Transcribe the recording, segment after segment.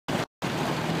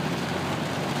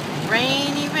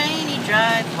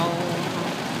drive home.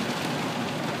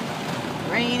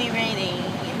 Rainy, rainy,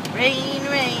 rain,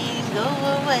 rain, go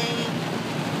away.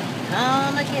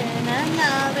 Come again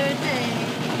another day.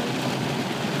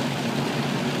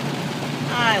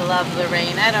 I love the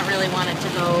rain. I don't really want it to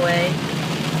go away.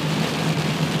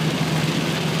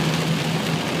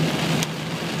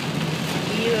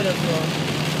 Beautiful.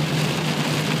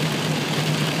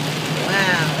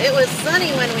 Wow. It was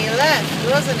sunny when we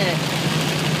left, wasn't it?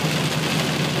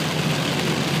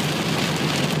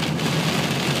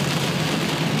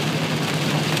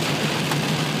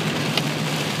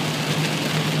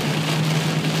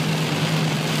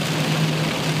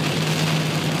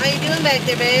 How you doing back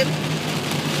there, babe?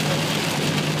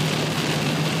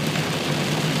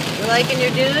 You liking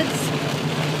your dudes?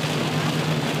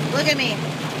 Look at me.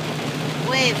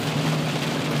 Wave.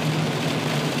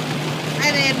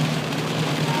 Hi, babe.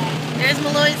 There's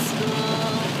Malloy's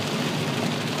school.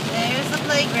 There's the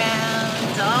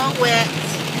playground. It's all wet.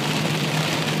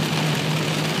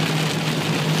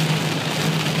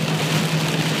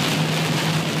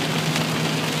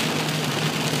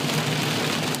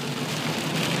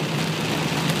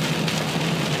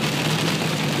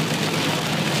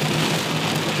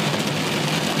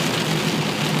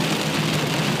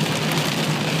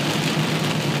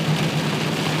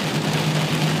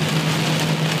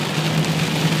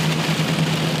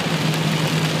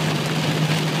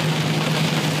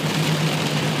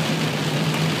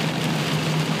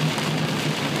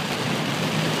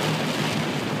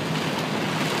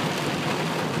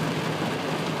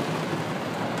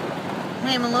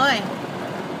 Hey, Malloy.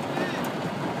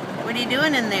 What are you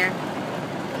doing in there?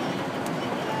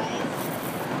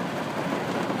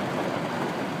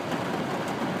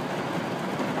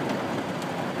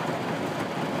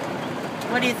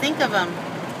 What do you think of them?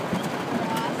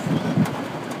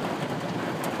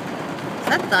 Is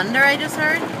that thunder I just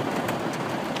heard?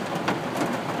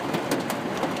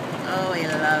 Oh, I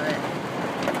love it.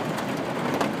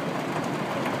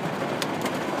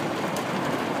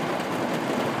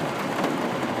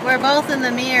 We're both in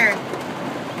the mirror.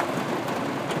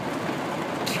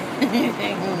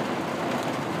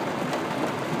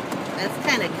 That's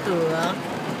kind of cool.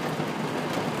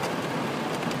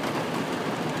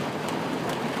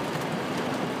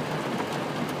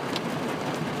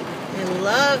 I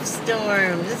love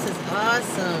storms. This is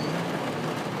awesome.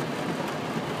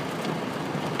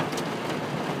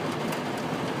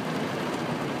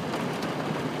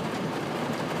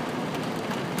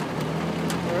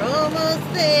 We're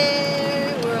almost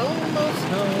there. We're almost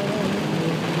home.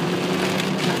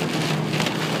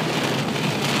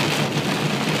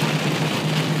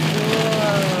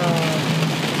 Whoa.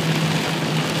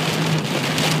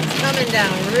 It's coming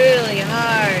down really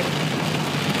hard.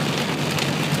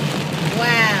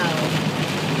 Wow.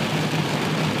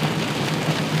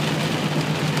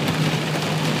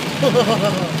 I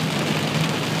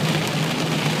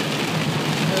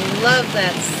love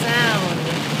that sound.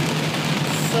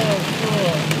 So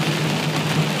cool.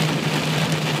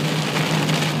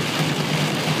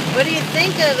 What do you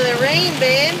think of the rain,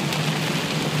 babe?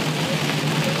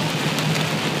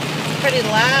 It's pretty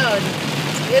loud.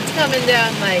 It's coming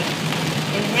down like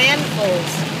in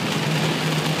handfuls.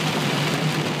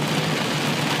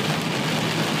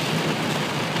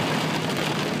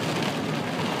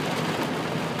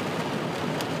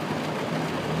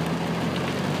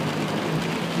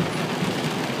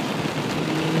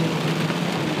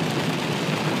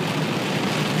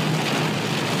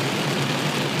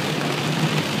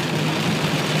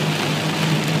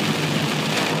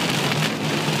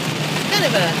 Kind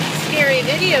of a scary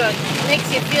video. It makes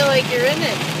you feel like you're in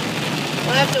it.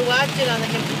 We'll have to watch it on the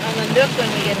Nook when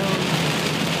we get home.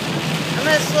 I'm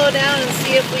going to slow down and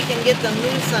see if we can get the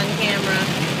moose on camera.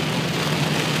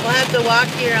 We'll have to walk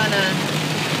here on a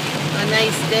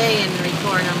nice day and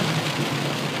record them.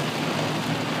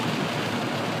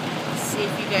 Let's see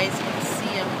if you guys can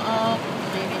see them. Oh,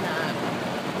 maybe not.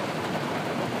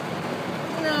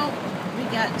 No, we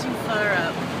got too far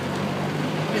up.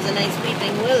 There's a nice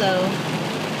weeping willow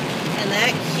and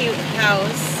that cute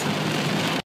house.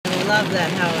 I love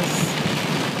that house.